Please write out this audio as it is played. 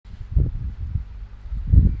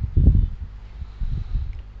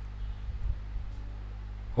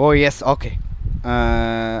Oh yes, okay.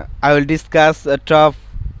 I will discuss a top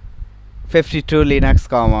 52 Linux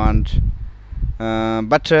command,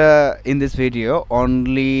 but in this video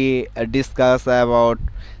only discuss about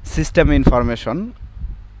system information,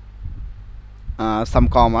 some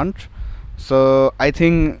command. So I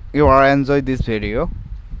think you are enjoy this video.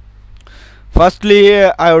 Firstly,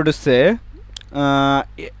 I would say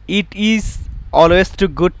it is always to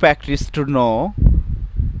good practice to know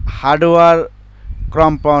hardware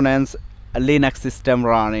components Linux system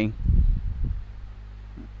running.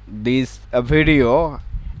 This video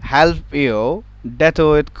help you that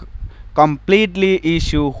with completely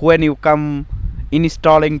issue when you come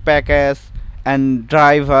installing package and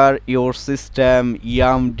driver your system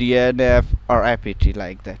yum dnf or apt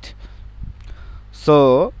like that.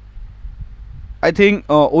 So I think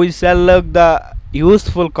we shall look the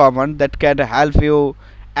useful command that can help you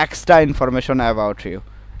extra information about you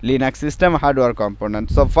Linux system hardware component.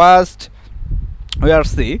 So first we are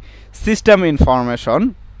see system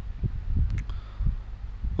information,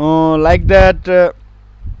 like that.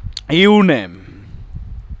 Uname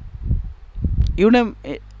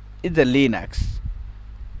is a Linux.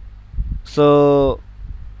 So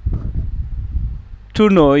to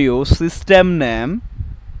know your system name,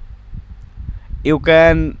 you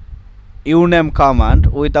can uname command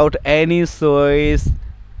without any choice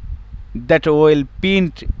that will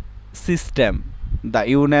print system. The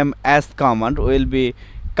uname as command will be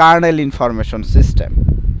kernel information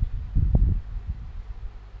system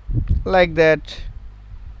like that.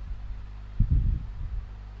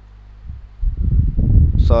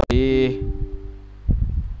 Sorry,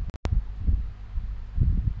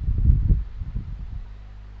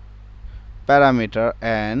 parameter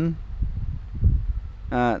and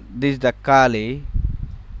this is the Kali,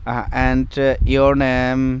 and your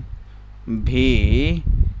name V,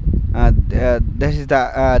 this is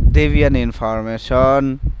the Debian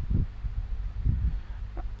information,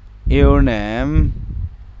 your name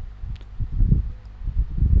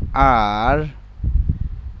R,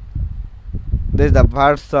 this is the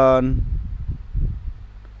version.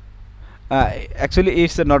 Actually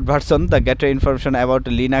it's not version, the get information about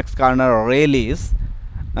Linux kernel release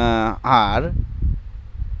R.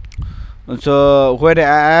 So when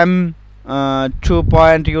I am 2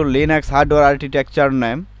 point your Linux hardware architecture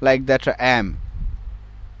name like that am.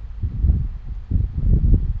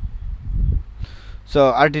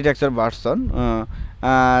 So architecture version,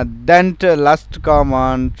 then last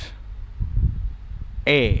command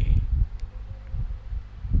A.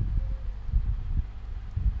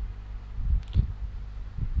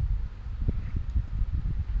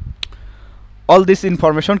 All this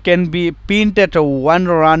information can be printed at one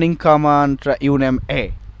running command uname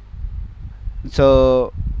A.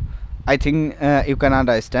 So I think you can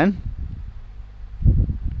understand.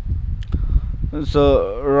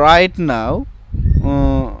 So right now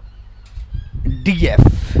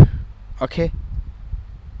df, okay,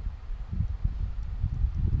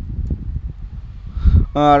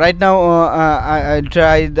 right now I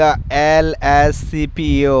try the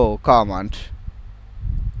lscpo command,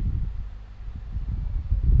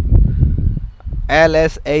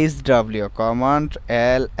 lshw command,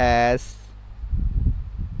 lshw.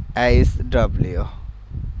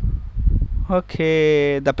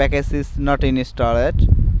 Okay, the package is not installed.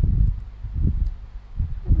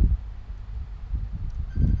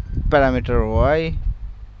 Parameter y,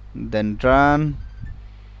 then run.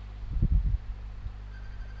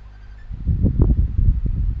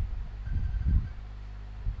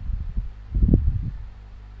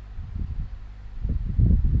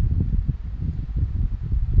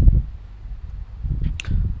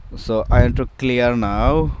 So I want to clear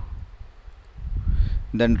now,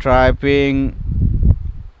 then typing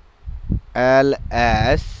lsw.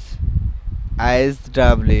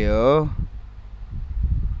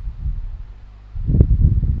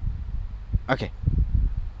 Okay,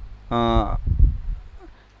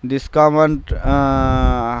 this command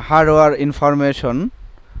hardware information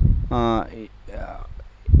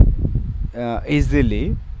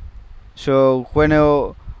easily. So when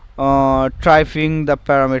you typing the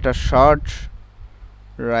parameter short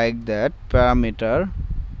like that, parameter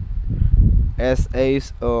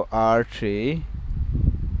short,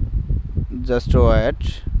 just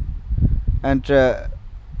wait, and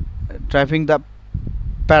typing the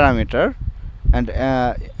parameter and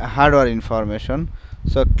hardware information.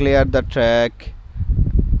 So clear the track,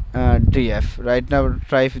 df. Right now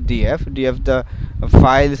type df the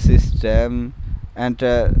file system, and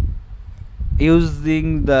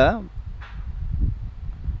using the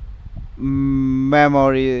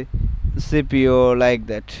memory CPU like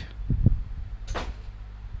that.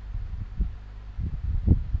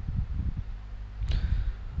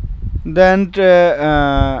 Then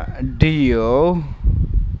do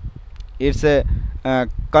it's a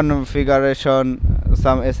configuration,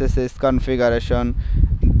 some sss configuration.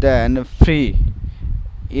 Then free,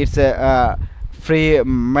 it's a free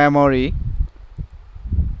memory.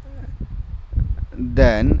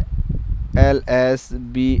 Then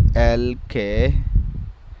lsblk,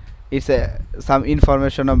 it's a some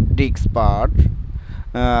information of disk part,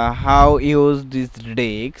 how use these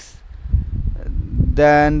disks.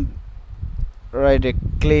 Then write a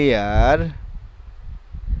clear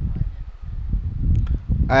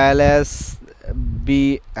lsblk.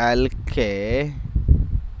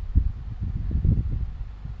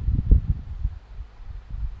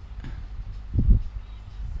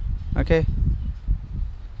 Okay.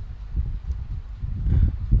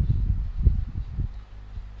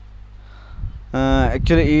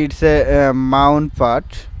 Actually it's a mount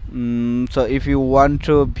part. So if you want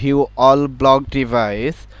to view all block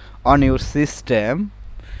device on your system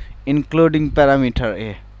including parameter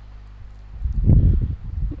a,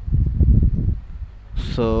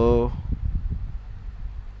 so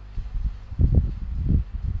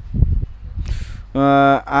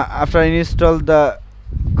after I install the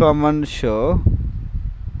command show,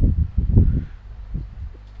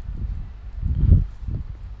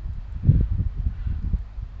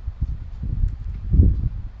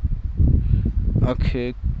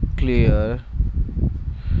 okay, clear.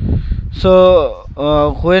 So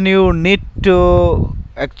when you need to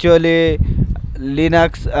actually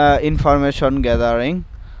Linux information gathering,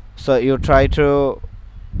 so you try to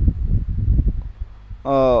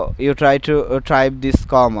type this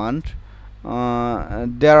command.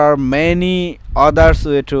 There are many others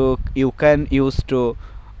way to you can use to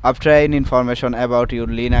obtain information about your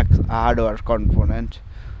Linux hardware component,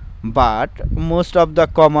 but most of the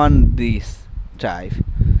command this type.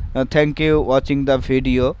 Thank you watching the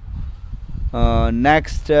video.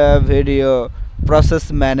 Next video,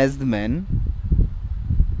 process management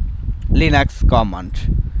Linux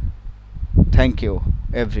command. Thank you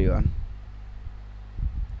everyone.